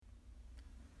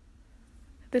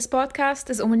This podcast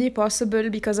is only possible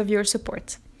because of your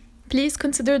support. Please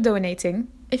consider donating,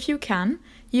 if you can,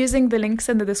 using the links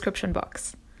in the description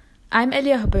box. I'm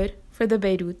Elia Haber for the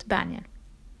Beirut Banyan.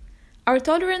 Our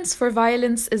tolerance for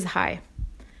violence is high.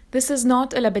 This is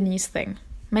not a Lebanese thing.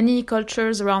 Many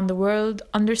cultures around the world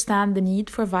understand the need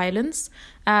for violence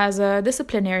as a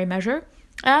disciplinary measure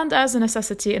and as a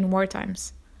necessity in war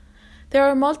times. There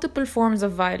are multiple forms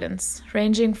of violence,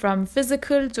 ranging from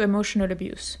physical to emotional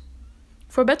abuse.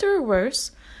 For better or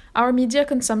worse, our media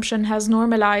consumption has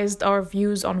normalized our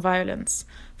views on violence,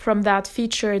 from that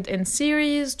featured in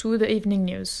series to the evening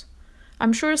news.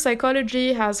 I'm sure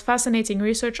psychology has fascinating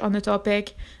research on the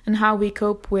topic and how we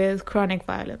cope with chronic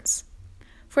violence.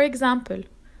 For example,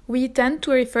 we tend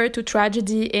to refer to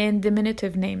tragedy in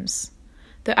diminutive names.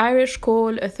 The Irish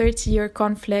call a 30-year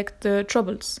conflict the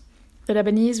Troubles. The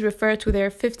Lebanese refer to their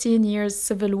 15 years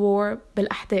civil war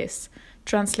بالأحداث,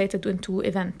 translated into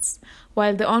events,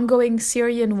 while the ongoing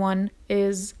Syrian one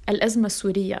is الأزمة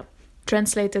السورية,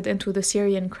 translated into the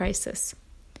Syrian crisis.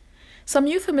 Some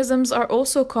euphemisms are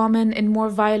also common in more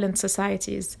violent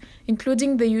societies,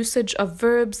 including the usage of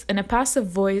verbs in a passive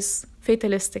voice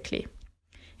fatalistically.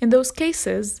 In those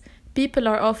cases, people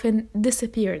are often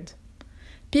disappeared.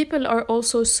 People are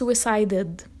also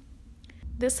suicided.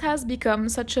 This has become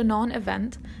such a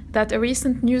non-event that a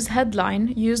recent news headline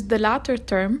used the latter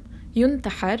term,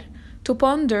 ينتحر, to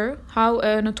ponder how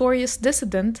a notorious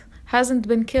dissident hasn't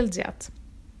been killed yet.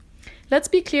 Let's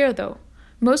be clear though,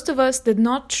 most of us did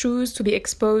not choose to be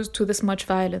exposed to this much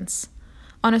violence.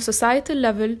 On a societal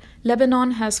level,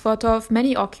 Lebanon has fought off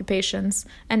many occupations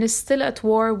and is still at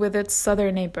war with its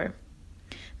southern neighbor.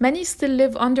 Many still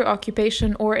live under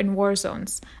occupation or in war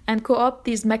zones and co-opt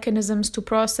these mechanisms to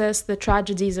process the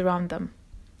tragedies around them.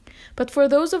 But for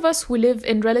those of us who live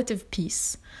in relative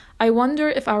peace, I wonder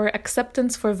if our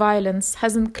acceptance for violence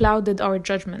hasn't clouded our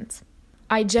judgment.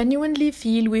 I genuinely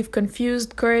feel we've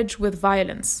confused courage with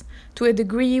violence, to a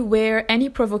degree where any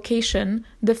provocation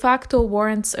de facto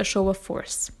warrants a show of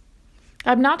force.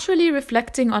 I'm naturally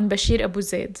reflecting on Bashir Abu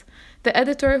Zaid, the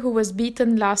editor who was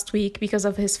beaten last week because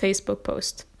of his Facebook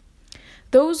post.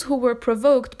 Those who were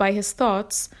provoked by his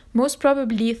thoughts most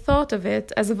probably thought of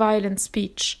it as a violent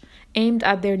speech aimed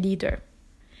at their leader.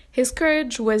 His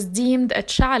courage was deemed a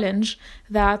challenge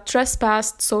that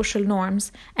trespassed social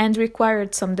norms and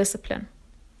required some discipline.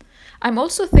 I'm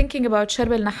also thinking about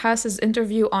Sherb el-Nahas's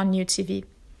interview on New TV.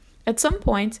 At some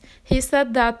point, he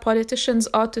said that politicians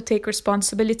ought to take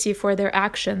responsibility for their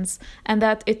actions and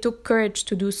that it took courage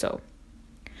to do so.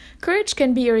 Courage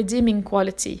can be a redeeming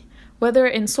quality, whether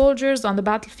in soldiers on the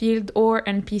battlefield or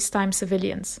in peacetime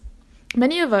civilians.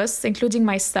 Many of us, including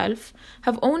myself,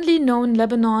 have only known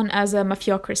Lebanon as a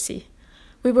mafiocracy.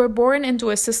 We were born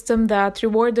into a system that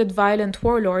rewarded violent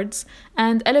warlords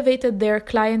and elevated their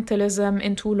clientelism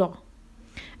into law.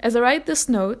 As I write this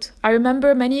note, I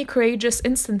remember many courageous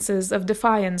instances of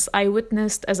defiance I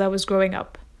witnessed as I was growing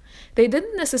up. They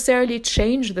didn't necessarily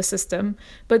change the system,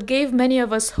 but gave many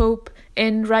of us hope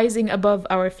in rising above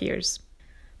our fears.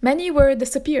 Many were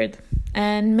disappeared,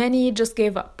 and many just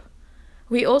gave up.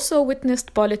 We also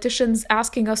witnessed politicians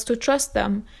asking us to trust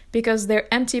them because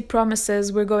their empty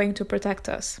promises were going to protect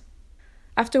us.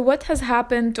 After what has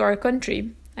happened to our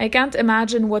country, I can't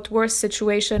imagine what worse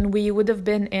situation we would have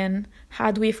been in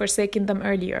had we forsaken them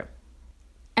earlier.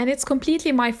 And it's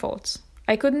completely my fault.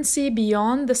 I couldn't see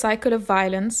beyond the cycle of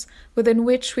violence within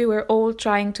which we were all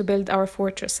trying to build our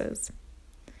fortresses.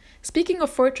 Speaking of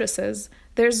fortresses,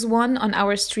 there's one on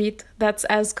our street that's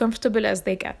as comfortable as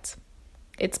they get.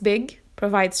 It's big,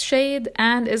 provides shade,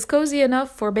 and is cozy enough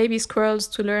for baby squirrels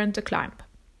to learn to climb.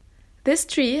 This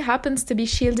tree happens to be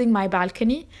shielding my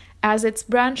balcony as its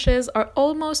branches are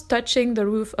almost touching the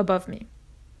roof above me.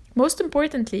 Most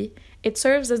importantly, it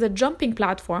serves as a jumping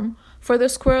platform for the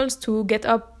squirrels to get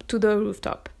up to the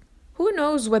rooftop. Who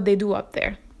knows what they do up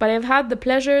there, but I've had the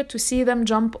pleasure to see them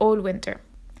jump all winter.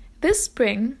 This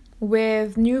spring,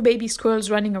 with new baby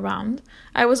squirrels running around,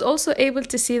 I was also able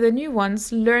to see the new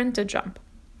ones learn to jump.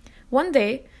 One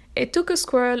day, it took a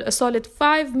squirrel a solid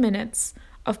 5 minutes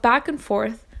of back and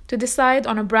forth to decide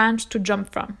on a branch to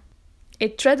jump from.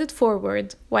 It treaded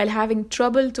forward while having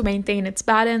trouble to maintain its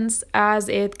balance as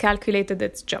it calculated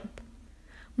its jump.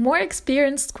 More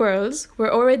experienced squirrels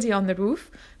were already on the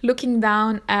roof, looking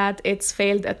down at its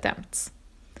failed attempts.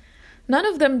 None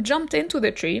of them jumped into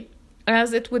the tree,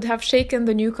 as it would have shaken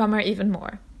the newcomer even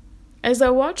more. As I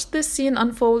watched this scene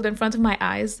unfold in front of my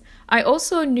eyes, I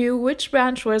also knew which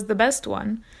branch was the best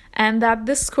one, and that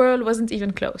this squirrel wasn't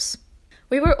even close.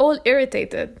 We were all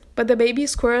irritated, but the baby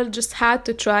squirrel just had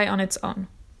to try on its own.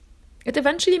 It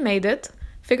eventually made it,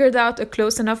 figured out a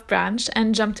close enough branch,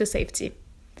 and jumped to safety.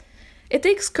 It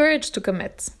takes courage to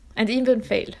commit, and even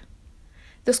fail.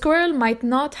 The squirrel might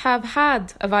not have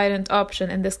had a violent option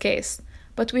in this case,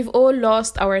 but we've all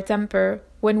lost our temper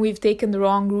when we've taken the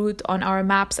wrong route on our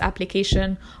maps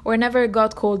application or never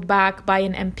got called back by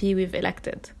an MP we've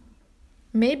elected.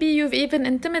 Maybe you've even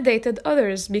intimidated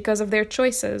others because of their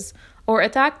choices or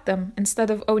attacked them instead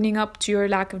of owning up to your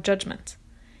lack of judgment.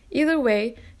 Either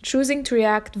way, choosing to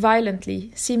react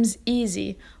violently seems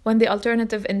easy when the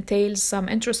alternative entails some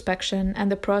introspection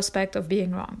and the prospect of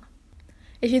being wrong.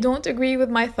 If you don't agree with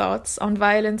my thoughts on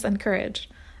violence and courage,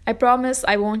 I promise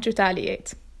I won't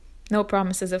retaliate. No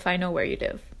promises if I know where you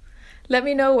live. Let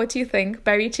me know what you think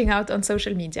by reaching out on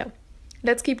social media.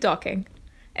 Let's keep talking.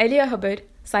 Elia Hubbard,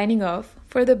 signing off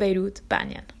for the Beirut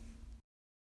Banyan.